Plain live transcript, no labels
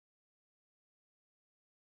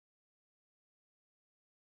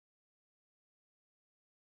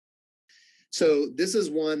So this is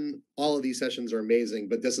one, all of these sessions are amazing,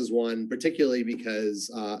 but this is one particularly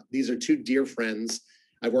because these are two dear friends.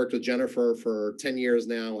 I've worked with Jennifer for 10 years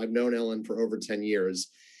now. I've known Ellen for over 10 years.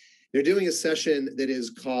 They're doing a session that is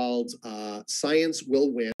called Science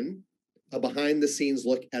Will Win, a behind the scenes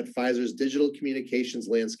look at Pfizer's digital communications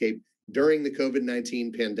landscape during the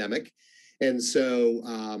COVID-19 pandemic. And so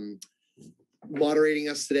moderating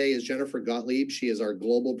us today is Jennifer Gottlieb. She is our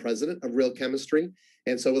global president of Real Chemistry.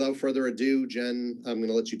 And so without further ado, Jen, I'm going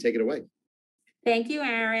to let you take it away. Thank you,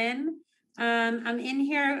 Aaron. I'm in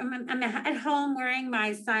here, I'm at home wearing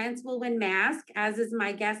my Science Will Win mask, as is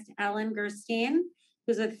my guest, Ellen Gerstein,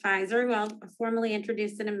 who's with Pfizer, who I'll formally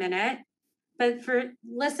introduce in a minute. But for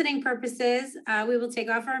listening purposes, we will take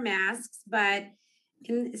off our masks, but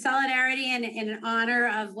in solidarity and in honor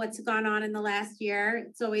of what's gone on in the last year,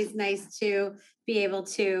 it's always nice to be able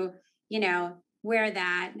to, wear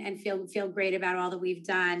that and feel great about all that we've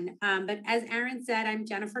done. But as Aaron said, I'm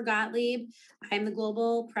Jennifer Gottlieb. I'm the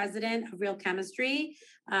global president of Real Chemistry,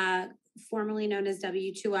 formerly known as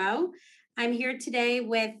W2O. I'm here today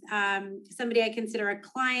with somebody I consider a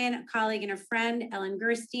client, a colleague, and a friend, Ellen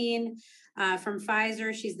Gerstein from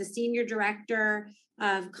Pfizer. She's the Senior Director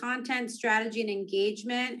of Content, Strategy, and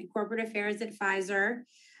Engagement and Corporate Affairs at Pfizer.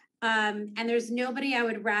 And there's nobody I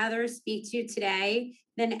would rather speak to today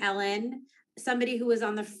than Ellen, somebody who was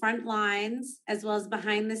on the front lines as well as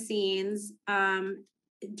behind the scenes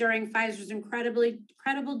during Pfizer's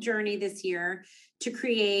incredible journey this year to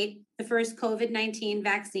create the first COVID-19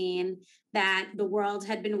 vaccine that the world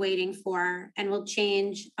had been waiting for and will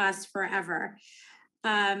change us forever.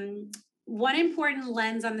 One important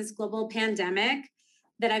lens on this global pandemic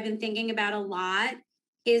that I've been thinking about a lot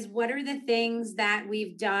is what are the things that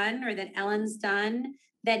we've done or that Ellen's done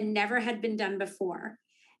that never had been done before.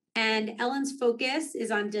 And Ellen's focus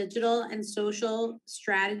is on digital and social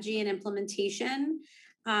strategy and implementation.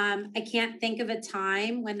 I can't think of a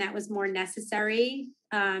time when that was more necessary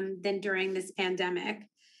than during this pandemic.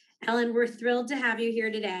 Ellen, we're thrilled to have you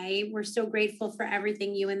here today. We're so grateful for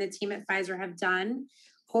everything you and the team at Pfizer have done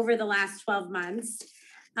over the last 12 months.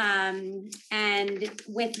 And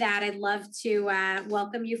with that, I'd love to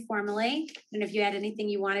welcome you formally. And if you had anything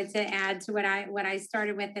you wanted to add to what I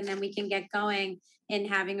started with, and then we can get going in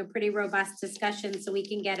having a pretty robust discussion so we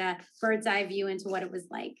can get a bird's eye view into what it was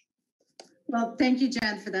like. Well, thank you,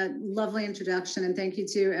 Jen, for that lovely introduction. And thank you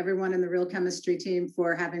to everyone in the Real Chemistry team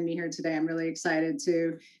for having me here today. I'm really excited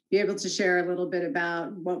to be able to share a little bit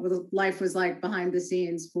about what life was like behind the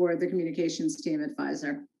scenes for the communications team at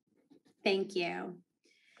Pfizer. Thank you.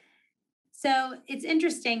 So it's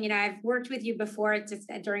interesting, I've worked with you before just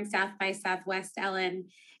during South by Southwest, Ellen,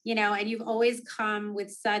 and you've always come with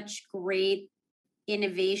such great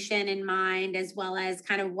innovation in mind, as well as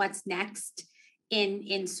kind of what's next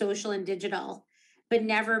in social and digital. But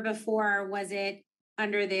never before was it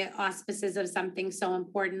under the auspices of something so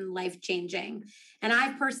important, life-changing. And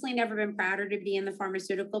I've personally never been prouder to be in the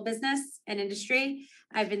pharmaceutical business and industry.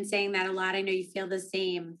 I've been saying that a lot. I know you feel the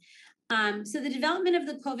same. So the development of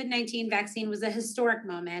the COVID-19 vaccine was a historic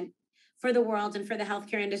moment for the world and for the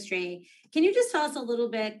healthcare industry. Can you just tell us a little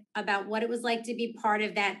bit about what it was like to be part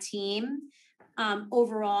of that team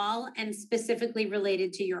overall and specifically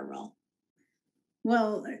related to your role?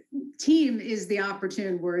 Well, team is the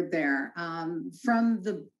opportune word there. From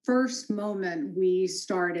the first moment we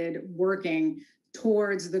started working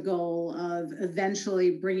towards the goal of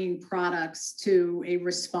eventually bringing products to a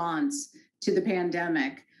response to the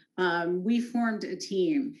pandemic, we formed a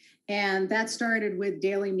team, and that started with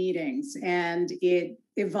daily meetings, and it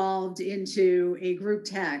evolved into a group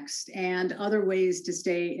text and other ways to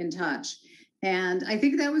stay in touch. And I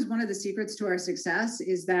think that was one of the secrets to our success,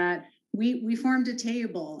 is that we formed a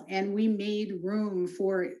table and we made room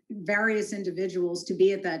for various individuals to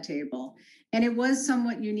be at that table. And it was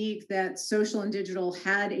somewhat unique that social and digital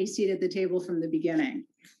had a seat at the table from the beginning.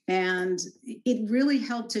 And it really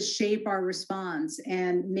helped to shape our response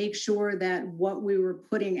and make sure that what we were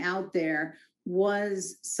putting out there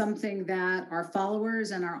was something that our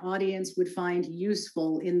followers and our audience would find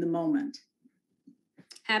useful in the moment.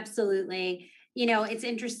 Absolutely. It's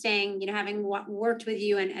interesting, having worked with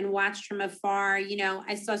you and watched from afar,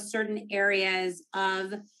 I saw certain areas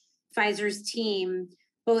of Pfizer's team,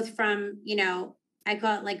 both from, I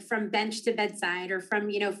call it like from bench to bedside, or from,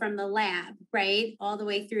 from the lab, right? All the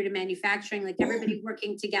way through to manufacturing, like everybody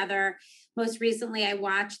working together. Most recently, I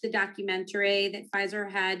watched the documentary that Pfizer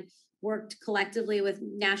had worked collectively with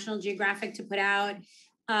National Geographic to put out.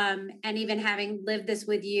 And even having lived this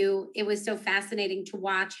with you, it was so fascinating to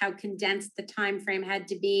watch how condensed the time frame had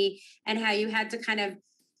to be and how you had to kind of,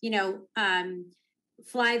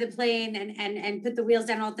 fly the plane and put the wheels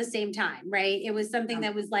down all at the same time, right? It was something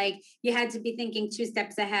that was like, you had to be thinking 2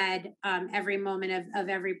 steps ahead every moment of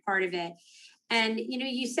every part of it. And,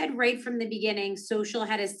 you said right from the beginning, social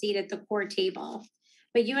had a seat at the core table.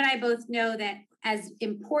 But you and I both know that as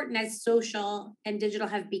important as social and digital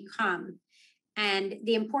have become, and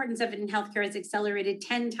the importance of it in healthcare has accelerated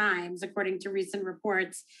 10 times, according to recent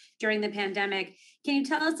reports during the pandemic. Can you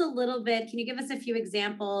tell us a little bit? Can you give us a few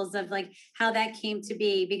examples of like how that came to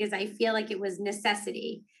be? Because I feel like it was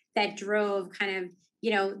necessity that drove kind of,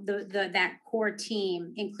 that core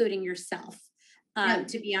team, including yourself,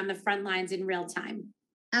 to be on the front lines in real time.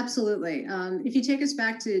 Absolutely. If you take us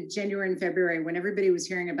back to January and February, when everybody was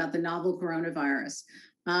hearing about the novel coronavirus,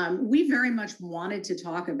 we very much wanted to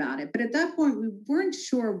talk about it. But at that point, we weren't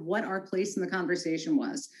sure what our place in the conversation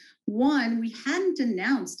was. One, we hadn't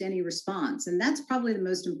announced any response. And that's probably the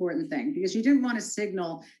most important thing, because you didn't want to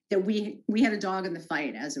signal that we had a dog in the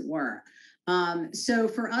fight, as it were. So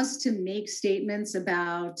for us to make statements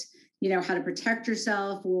about, how to protect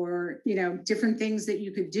yourself, or, different things that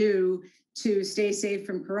you could do to stay safe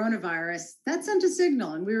from coronavirus, that sent a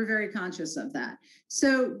signal, and we were very conscious of that.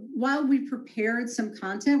 So while we prepared some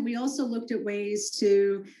content, we also looked at ways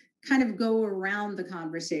to kind of go around the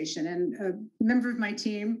conversation. And a member of my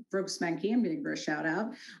team, Brooke Smenke, I'm going to give her a shout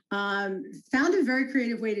out, found a very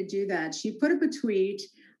creative way to do that. She put up a tweet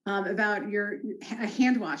about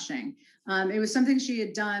hand washing. It was something she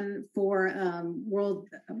had done for World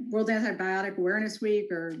Antibiotic Awareness Week,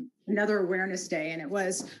 or another awareness day. And it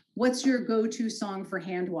was, what's your go-to song for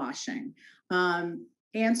hand washing?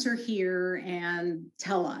 Answer here and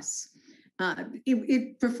tell us.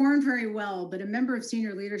 It performed very well, but a member of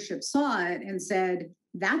senior leadership saw it and said,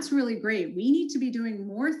 that's really great. We need to be doing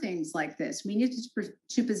more things like this. We need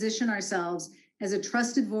to position ourselves as a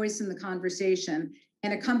trusted voice in the conversation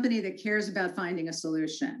and a company that cares about finding a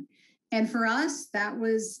solution. And for us, that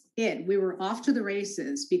was it. We were off to the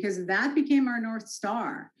races, because that became our North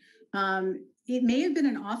Star. It may have been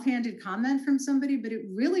an offhanded comment from somebody, but it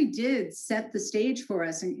really did set the stage for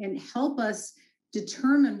us and help us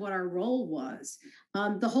determine what our role was.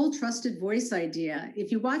 The whole trusted voice idea,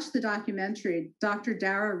 if you watch the documentary, Dr.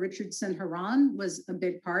 Dara Richardson-Haran was a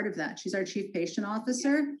big part of that. She's our chief patient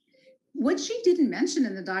officer. What she didn't mention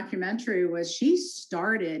in the documentary was she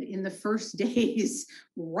started in the first days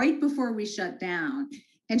right before we shut down.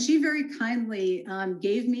 And she very kindly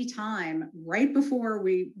gave me time right before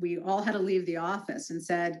we all had to leave the office and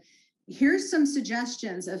said, here's some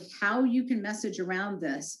suggestions of how you can message around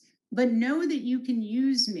this, but know that you can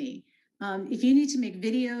use me. If you need to make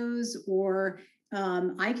videos, or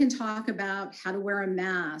I can talk about how to wear a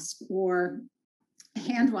mask, or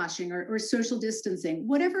hand washing, or social distancing,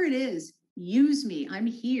 whatever it is, use me. I'm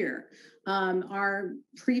here. Our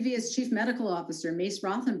previous chief medical officer, Mace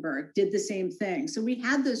Rothenberg, did the same thing. So we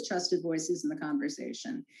had those trusted voices in the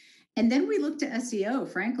conversation. And then we looked at SEO,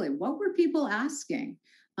 frankly. What were people asking?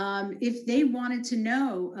 If they wanted to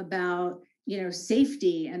know about,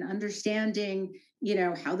 safety and understanding,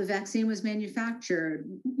 how the vaccine was manufactured,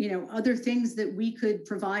 other things that we could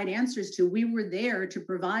provide answers to, we were there to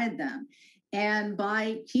provide them. And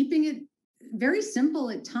by keeping it very simple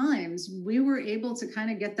at times, we were able to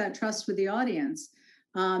kind of get that trust with the audience,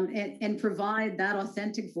 and provide that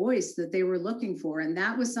authentic voice that they were looking for. And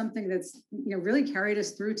that was something that's, really carried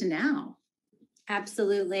us through to now.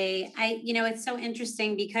 Absolutely. It's so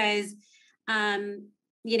interesting because,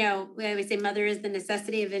 we always say mother is the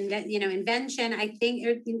necessity of, invention. I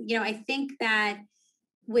think that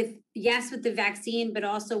with the vaccine, but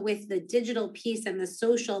also with the digital piece and the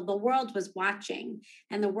social, the world was watching,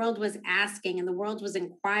 and the world was asking, and the world was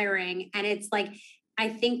inquiring. And it's like, I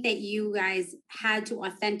think that you guys had to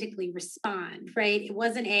authentically respond, right? It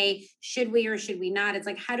wasn't a should we or should we not. It's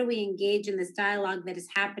like, how do we engage in this dialogue that is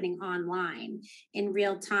happening online in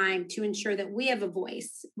real time to ensure that we have a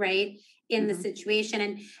voice, right, in the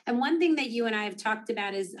situation. And one thing that you and I have talked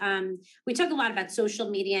about is we talk a lot about social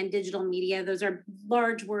media and digital media. Those are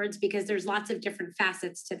large words because there's lots of different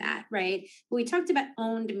facets to that, right? But we talked about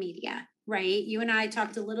owned media, right? You and I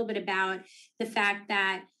talked a little bit about the fact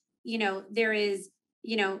that, there is,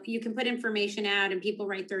 you can put information out and people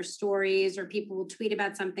write their stories, or people will tweet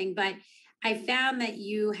about something. But I found that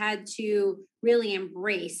you had to really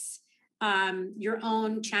embrace your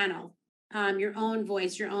own channel, your own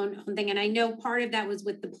voice, your own thing. And I know part of that was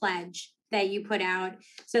with the pledge that you put out.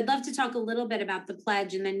 So I'd love to talk a little bit about the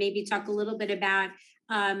pledge, and then maybe talk a little bit about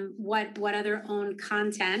what other own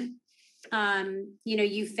content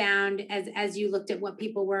you found as you looked at what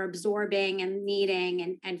people were absorbing and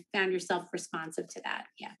needing, and found yourself responsive to that.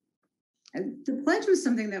 Yeah. And the pledge was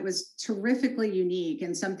something that was terrifically unique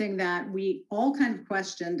and something that we all kind of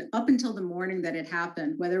questioned up until the morning that it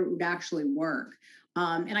happened, whether it would actually work.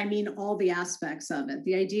 And I mean all the aspects of it.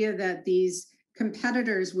 The idea that these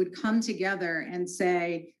competitors would come together and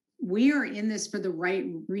say, we are in this for the right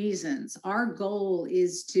reasons. Our goal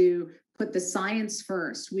is to put the science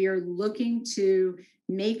first. We are looking to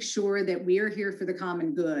make sure that we are here for the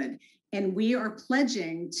common good. And we are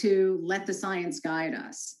pledging to let the science guide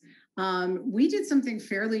us. We did something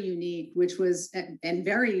fairly unique, which was and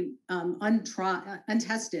very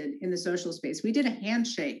untested in the social space. We did a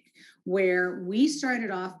handshake where we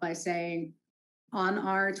started off by saying on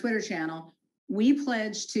our Twitter channel, we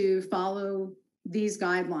pledge to follow these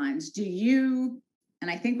guidelines. Do you, and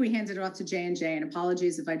I think we handed it off to J&J, and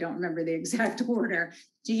apologies if I don't remember the exact order.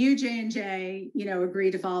 Do you, J&J, agree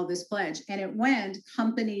to follow this pledge? And it went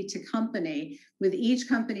company to company, with each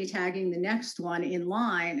company tagging the next one in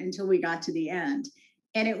line until we got to the end.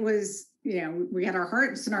 And it was, we had our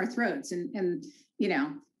hearts in our throats, and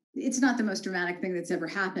it's not the most dramatic thing that's ever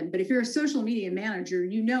happened. But if you're a social media manager,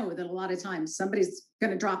 you know that a lot of times somebody's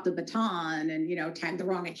going to drop the baton and, tag the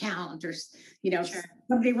wrong account, or, Sure.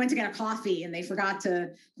 somebody went to get a coffee and they forgot to,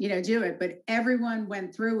 do it. But everyone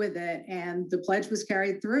went through with it, and the pledge was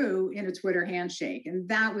carried through in a Twitter handshake. And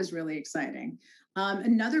that was really exciting.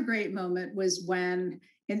 Another great moment was when,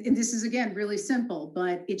 and this is, again, really simple,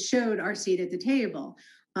 but it showed our seat at the table.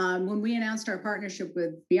 When we announced our partnership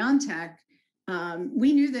with BioNTech,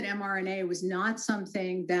 we knew that mRNA was not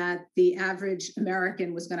something that the average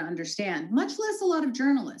American was going to understand, much less a lot of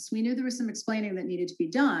journalists. We knew there was some explaining that needed to be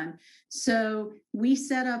done. So we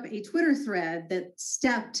set up a Twitter thread that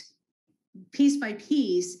stepped piece by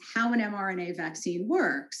piece how an mRNA vaccine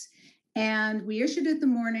works. And we issued it the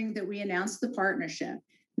morning that we announced the partnership.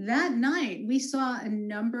 That night, we saw a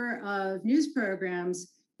number of news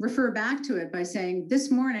programs refer back to it by saying, this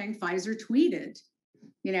morning, Pfizer tweeted,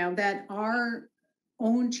 that our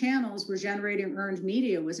own channels were generating earned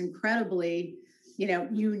media was incredibly,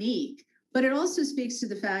 unique. But it also speaks to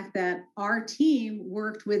the fact that our team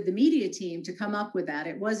worked with the media team to come up with that.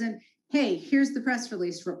 It wasn't, hey, here's the press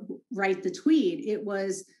release, write the tweet. It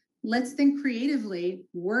was, let's think creatively,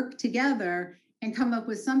 work together, and come up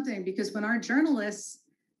with something. Because when our journalists,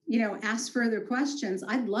 ask further questions,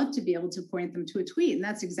 I'd love to be able to point them to a tweet. And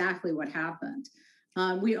that's exactly what happened.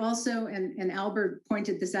 We also, and Albert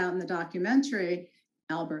pointed this out in the documentary,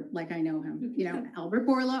 Albert, like I know him, Albert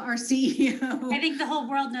Bourla, our CEO. I think the whole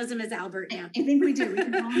world knows him as Albert now. I think we do. We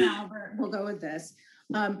can call him Albert. We'll go with this.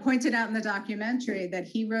 Pointed out in the documentary that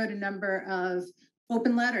he wrote a number of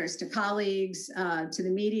open letters to colleagues, to the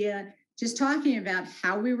media, just talking about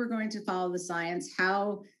how we were going to follow the science,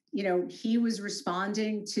 how he was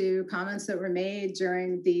responding to comments that were made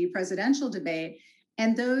during the presidential debate.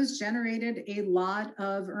 And those generated a lot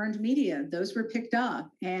of earned media. Those were picked up,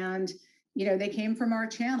 and they came from our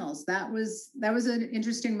channels. That was an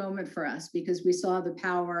interesting moment for us, because we saw the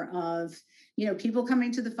power of people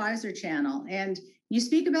coming to the Pfizer channel. And you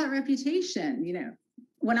speak about reputation.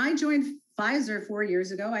 When I joined Pfizer 4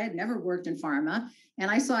 years ago, I had never worked in pharma, and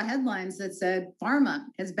I saw headlines that said pharma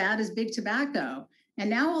as bad as big tobacco. And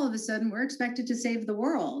now all of a sudden we're expected to save the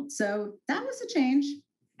world. So that was a change.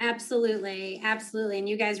 Absolutely. Absolutely. And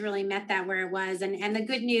you guys really met that where it was. And the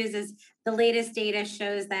good news is the latest data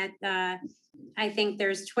shows that I think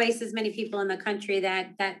there's twice as many people in the country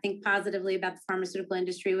that think positively about the pharmaceutical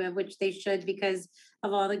industry, which they should, because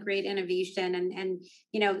of all the great innovation. And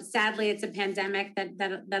sadly, it's a pandemic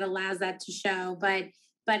that allows that to show. But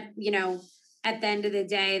at the end of the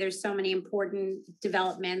day, there's so many important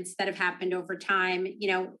developments that have happened over time,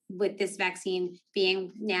 with this vaccine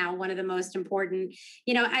being now one of the most important.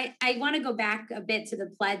 I want to go back a bit to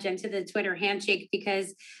the pledge and to the Twitter handshake,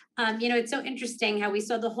 because, it's so interesting how we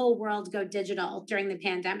saw the whole world go digital during the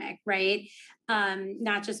pandemic, right?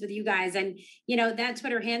 Not just with you guys. And, that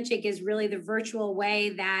Twitter handshake is really the virtual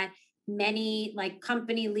way that many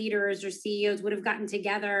company leaders or CEOs would have gotten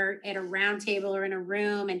together at a round table or in a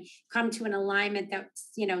room and come to an alignment that,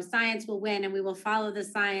 science will win and we will follow the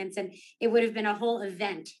science. And it would have been a whole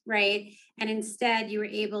event, right? And instead you were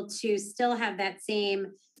able to still have that same,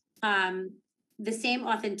 the same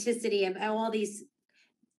authenticity of all these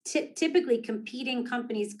typically competing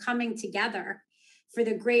companies coming together for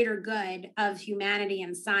the greater good of humanity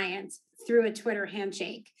and science through a Twitter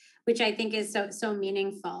handshake, which I think is so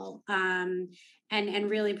meaningful, and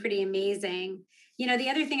really pretty amazing. The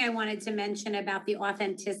other thing I wanted to mention about the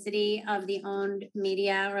authenticity of the owned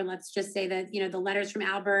media, or let's just say that, the letters from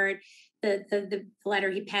Albert, the letter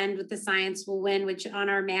he penned with "The science will win," which on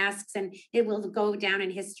our masks, and it will go down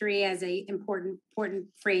in history as a important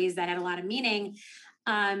phrase that had a lot of meaning.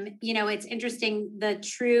 It's interesting, the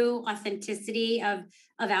true authenticity of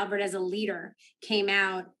Albert as a leader came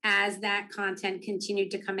out as that content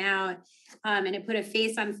continued to come out. And it put a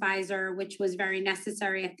face on Pfizer, which was very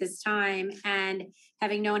necessary at this time. And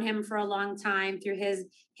having known him for a long time through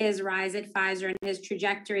his rise at Pfizer and his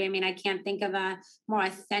trajectory, I mean, I can't think of a more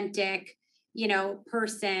authentic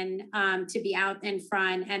person to be out in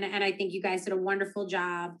front. And I think you guys did a wonderful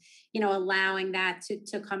job, allowing that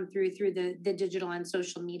to come through the digital and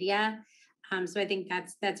social media. So I think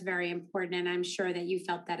that's very important. And I'm sure that you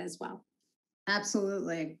felt that as well.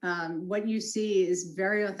 Absolutely. What you see is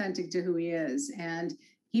very authentic to who he is. And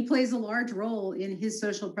he plays a large role in his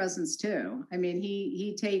social presence too. I mean,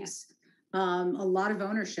 he takes a lot of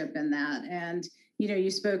ownership in that. And,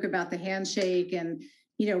 you spoke about the handshake and,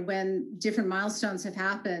 when different milestones have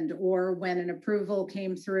happened or when an approval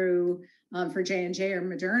came through for J&J or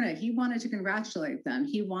Moderna, he wanted to congratulate them.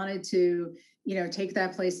 He wanted to, take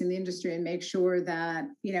that place in the industry and make sure that,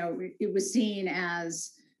 it was seen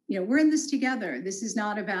as, we're in this together. This is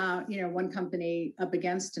not about, one company up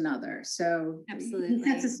against another. So absolutely, he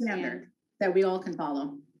sets a standard that we all can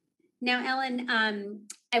follow. Now, Ellen,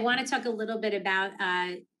 I want to talk a little bit about,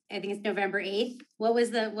 I think it's November 8th. What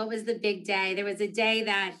was the big day? There was a day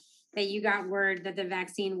that you got word that the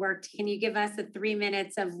vaccine worked. Can you give us 3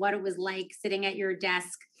 minutes of what it was like sitting at your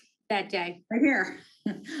desk that day? Right here.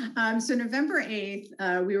 So November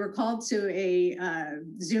 8th, we were called to a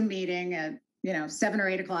Zoom meeting at 7 or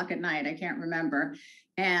 8 o'clock at night. I can't remember.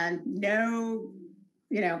 And no,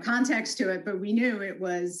 context to it, but we knew it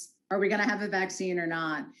was, are we going to have a vaccine or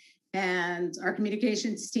not? And our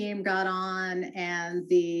communications team got on and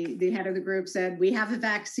the head of the group said, we have a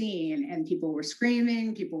vaccine, and people were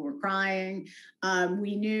screaming, people were crying.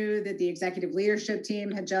 We knew that the executive leadership team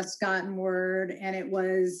had just gotten word, and it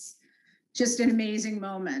was just an amazing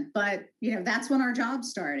moment. But, that's when our job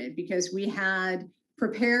started, because we had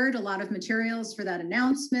prepared a lot of materials for that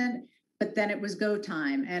announcement, but then it was go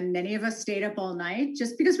time. And many of us stayed up all night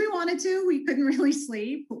just because we wanted to. We couldn't really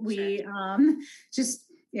sleep. We just,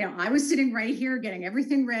 I was sitting right here getting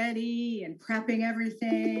everything ready and prepping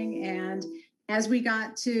everything. And as we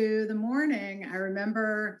got to the morning, I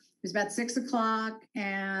remember it was about 6 o'clock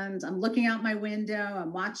and I'm looking out my window.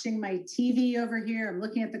 I'm watching my TV over here. I'm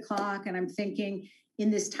looking at the clock and I'm thinking, in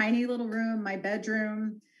this tiny little room, my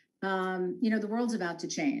bedroom, the world's about to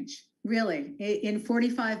change. Really, in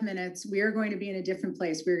 45 minutes, we are going to be in a different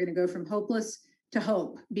place. We're going to go from hopeless to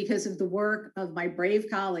hope because of the work of my brave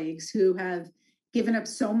colleagues who have given up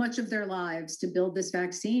so much of their lives to build this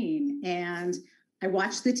vaccine. And I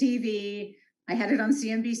watched the TV. I had it on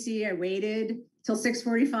CNBC. I waited till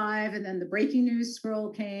 6:45, and then the breaking news scroll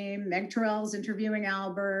came. Meg Terrell's interviewing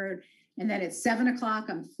Albert. And then at 7 o'clock,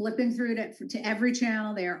 I'm flipping through to every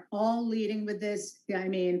channel. They are all leading with this. I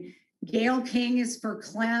mean, Gail King is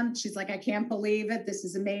verklempt. She's like, I can't believe it. This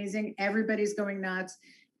is amazing. Everybody's going nuts.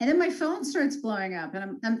 And then my phone starts blowing up,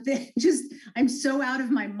 and I'm so out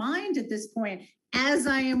of my mind at this point as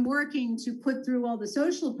I am working to put through all the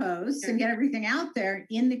social posts and get everything out there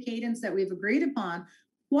in the cadence that we've agreed upon.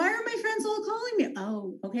 Why are my friends all calling me?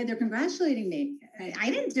 Oh, okay, they're congratulating me. I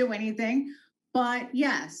didn't do anything. But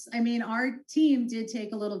yes, I mean, our team did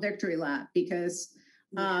take a little victory lap because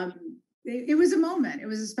it was a moment. It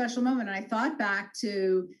was a special moment. And I thought back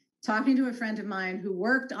to talking to a friend of mine who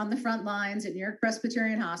worked on the front lines at New York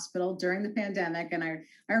Presbyterian Hospital during the pandemic. And I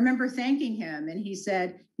remember thanking him. And he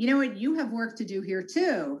said, you know what, you have work to do here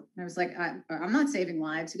too. And I was like, I'm not saving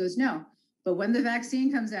lives. He goes, no, but when the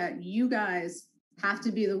vaccine comes out, you guys have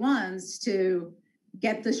to be the ones to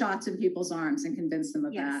get the shots in people's arms and convince them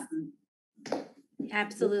of that.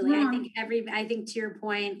 Absolutely. I think to your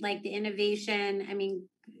point, like the innovation, I mean,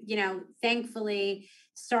 thankfully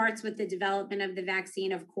starts with the development of the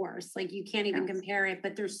vaccine, of course, like you can't even compare it,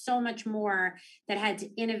 but there's so much more that had to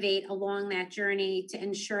innovate along that journey to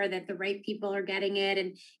ensure that the right people are getting it.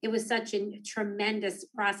 And it was such a tremendous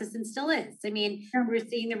process, and still is. I mean, we're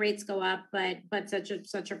seeing the rates go up, but such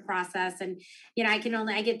a process. And,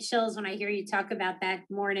 I get chills when I hear you talk about that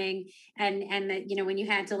morning and that, when you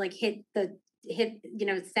had to like hit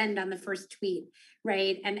send on the first tweet,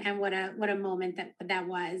 right? And what a moment that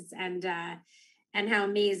was, and how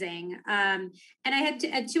amazing. And I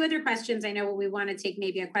had two other questions. I know we want to take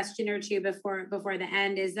maybe a question or two before the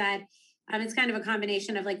end, is that it's kind of a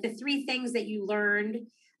combination of like the three things that you learned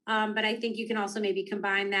But I think you can also maybe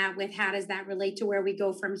combine that with how does that relate to where we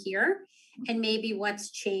go from here, and maybe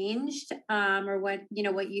what's changed, or what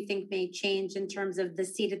you think may change in terms of the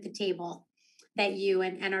seat at the table that you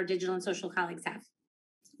and our digital and social colleagues have.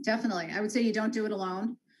 Definitely. I would say you don't do it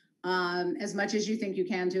alone. As much as you think you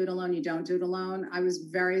can do it alone, you don't do it alone. I was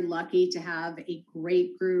very lucky to have a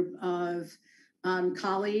great group of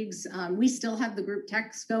colleagues. We still have the group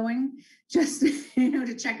text going, just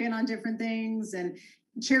to check in on different things and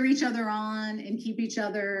cheer each other on and keep each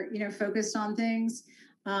other focused on things.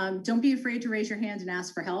 Don't be afraid to raise your hand and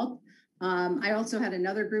ask for help. I also had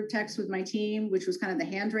another group text with my team, which was kind of the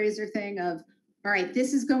hand raiser thing of, all right,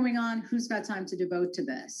 this is going on. Who's got time to devote to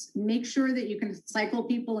this? Make sure that you can cycle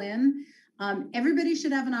people in. Everybody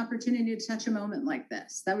should have an opportunity to touch a moment like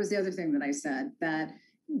this. That was the other thing that I said, that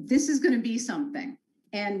this is going to be something,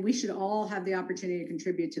 and we should all have the opportunity to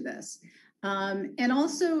contribute to this. And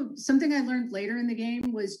also something I learned later in the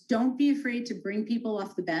game was don't be afraid to bring people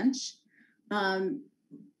off the bench.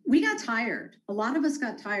 We got tired. A lot of us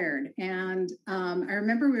got tired. And I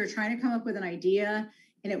remember we were trying to come up with an idea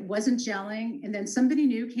and it wasn't gelling. And then somebody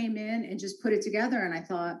new came in and just put it together. And I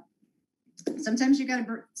thought, sometimes you got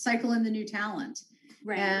to cycle in the new talent.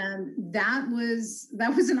 Right. And that was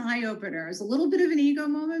an eye opener. It was a little bit of an ego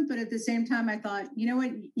moment, but at the same time, I thought, you know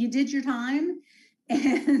what, you did your time,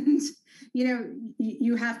 and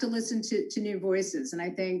you have to listen to new voices. And I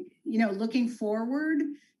think looking forward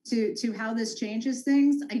to how this changes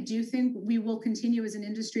things, I do think we will continue as an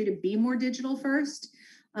industry to be more digital first.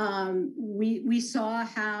 We saw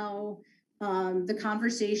how the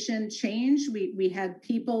conversation changed. We had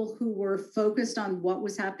people who were focused on what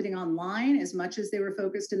was happening online as much as they were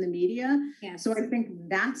focused in the media. Yes. So I think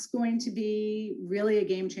that's going to be really a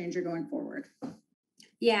game changer going forward.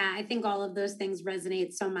 Yeah, I think all of those things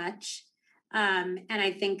resonate so much. And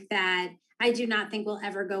I think that I do not think we'll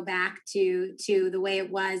ever go back to the way it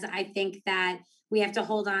was. I think that we have to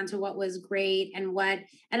hold on to what was great and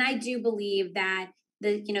I do believe that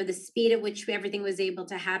the speed at which everything was able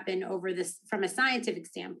to happen over this, from a scientific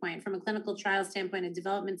standpoint, from a clinical trial standpoint, a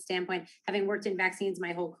development standpoint, having worked in vaccines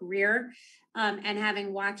my whole career, and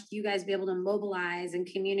having watched you guys be able to mobilize and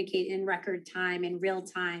communicate in record time, in real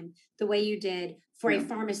time, the way you did for a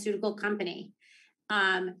pharmaceutical company.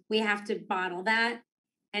 We have to bottle that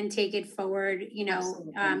and take it forward,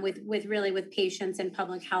 with patients and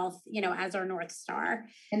public health, as our North Star.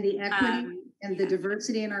 And the equity and the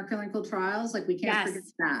diversity in our clinical trials, like we can't forget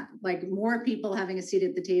that, like more people having a seat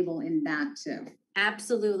at the table in that too.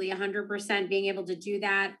 Absolutely, 100% being able to do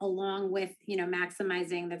that along with,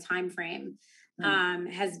 maximizing the time frame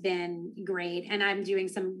has been great. And I'm doing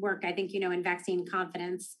some work, I think, in vaccine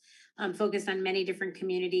confidence, focused on many different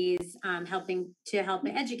communities, helping to help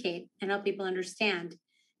educate and help people understand,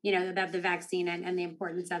 about the vaccine and the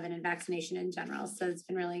importance of it and vaccination in general. So it's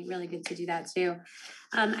been really, really good to do that too.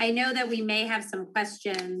 I know that we may have some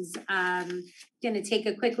questions. Going to take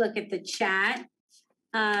a quick look at the chat.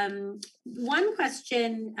 One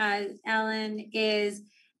question, Ellen, is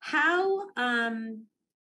how,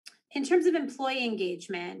 in terms of employee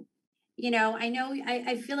engagement,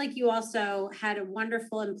 I feel like you also had a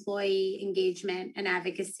wonderful employee engagement and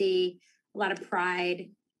advocacy, a lot of pride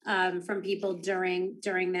from people during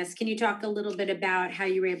this. Can you talk a little bit about how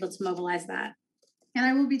you were able to mobilize that? And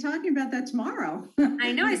I will be talking about that tomorrow.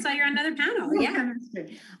 I know, I saw you're on another panel. Yeah.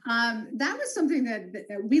 That was something that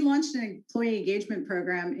we launched an employee engagement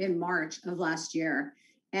program in March of last year.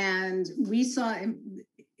 And we saw it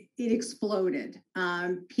exploded.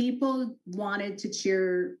 People wanted to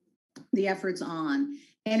cheer the efforts on.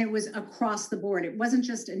 And it was across the board. It wasn't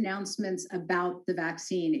just announcements about the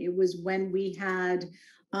vaccine. It was when we had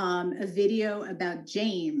a video about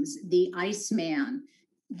James, the Iceman,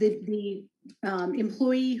 the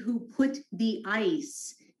employee who put the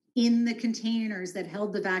ice in the containers that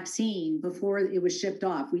held the vaccine before it was shipped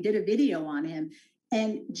off. We did a video on him,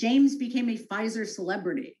 and James became a Pfizer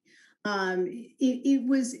celebrity. It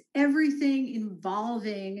was everything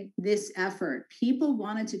involving this effort. People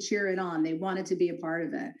wanted to cheer it on. They wanted to be a part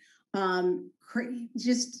of it.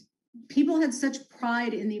 Just people had such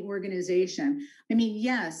pride in the organization. I mean,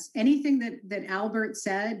 yes, anything that Albert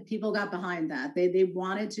said, people got behind that. They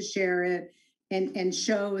wanted to share it and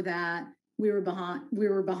show that we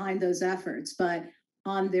were behind those efforts. But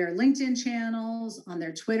on their LinkedIn channels, on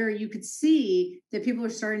their Twitter, you could see that people are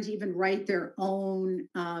starting to even write their own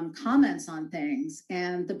comments on things.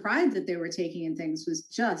 And the pride that they were taking in things was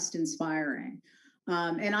just inspiring.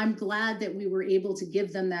 And I'm glad that we were able to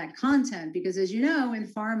give them that content because, as you know, in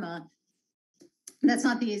pharma, that's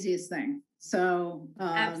not the easiest thing. So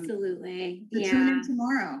Absolutely. tune Yeah. in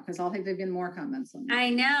tomorrow because I'll have even more comments on that. I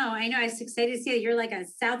know. I was excited to see that you're like a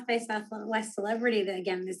South by Southwest celebrity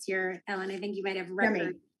again this year, Ellen. I think you might have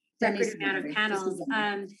record amount of panels,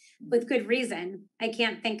 with good reason. I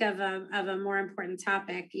can't think of a more important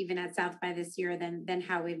topic even at South by this year than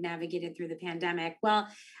how we've navigated through the pandemic. Well,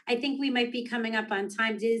 I think we might be coming up on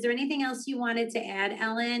time. Is there anything else you wanted to add,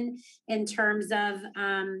 Ellen, in terms of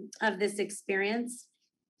this experience?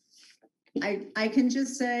 I can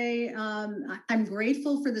just say I'm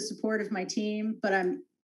grateful for the support of my team, but I'm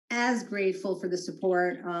as grateful for the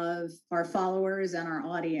support of our followers and our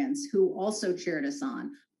audience who also cheered us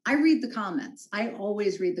on. I read the comments. I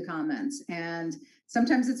always read the comments, and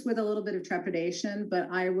sometimes it's with a little bit of trepidation, but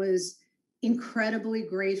I was incredibly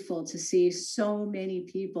grateful to see so many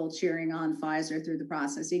people cheering on Pfizer through the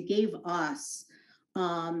process. It gave us,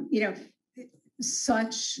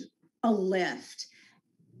 such a lift.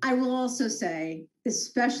 I will also say,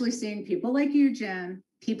 especially seeing people like you, Jen,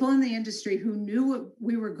 people in the industry who knew what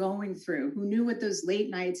we were going through, who knew what those late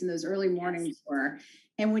nights and those early mornings were.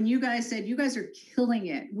 And when you guys said, you guys are killing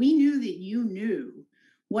it, we knew that you knew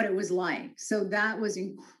what it was like. So that was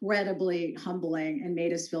incredibly humbling and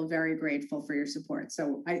made us feel very grateful for your support.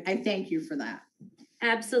 So I thank you for that.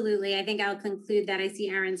 Absolutely. I think I'll conclude that. I see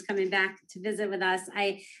Aaron's coming back to visit with us.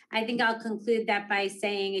 I think I'll conclude that by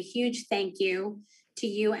saying a huge thank you to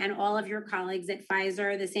you and all of your colleagues at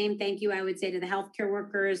Pfizer. The same thank you I would say to the healthcare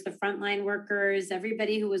workers, the frontline workers,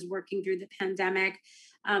 everybody who was working through the pandemic,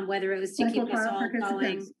 whether it was to keep us all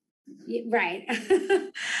going. Right.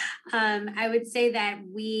 I would say that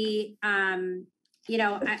we, I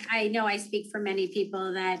know I speak for many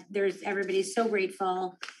people that everybody's so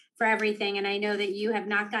grateful for everything. And I know that you have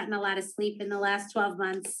not gotten a lot of sleep in the last 12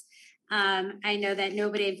 months. I know that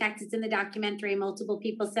nobody, in fact, it's in the documentary, multiple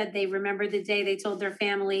people said they remember the day they told their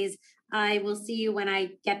families, I will see you when I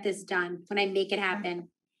get this done, when I make it happen.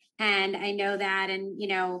 And I know that, and,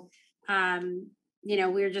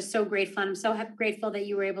 we're just so grateful. I'm so grateful that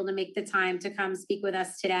you were able to make the time to come speak with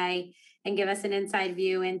us today and give us an inside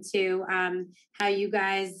view into how you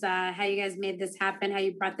guys made this happen, how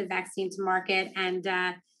you brought the vaccine to market,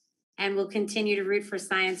 and we'll continue to root for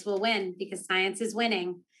science will win, because science is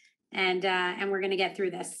winning. And we're going to get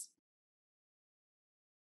through this.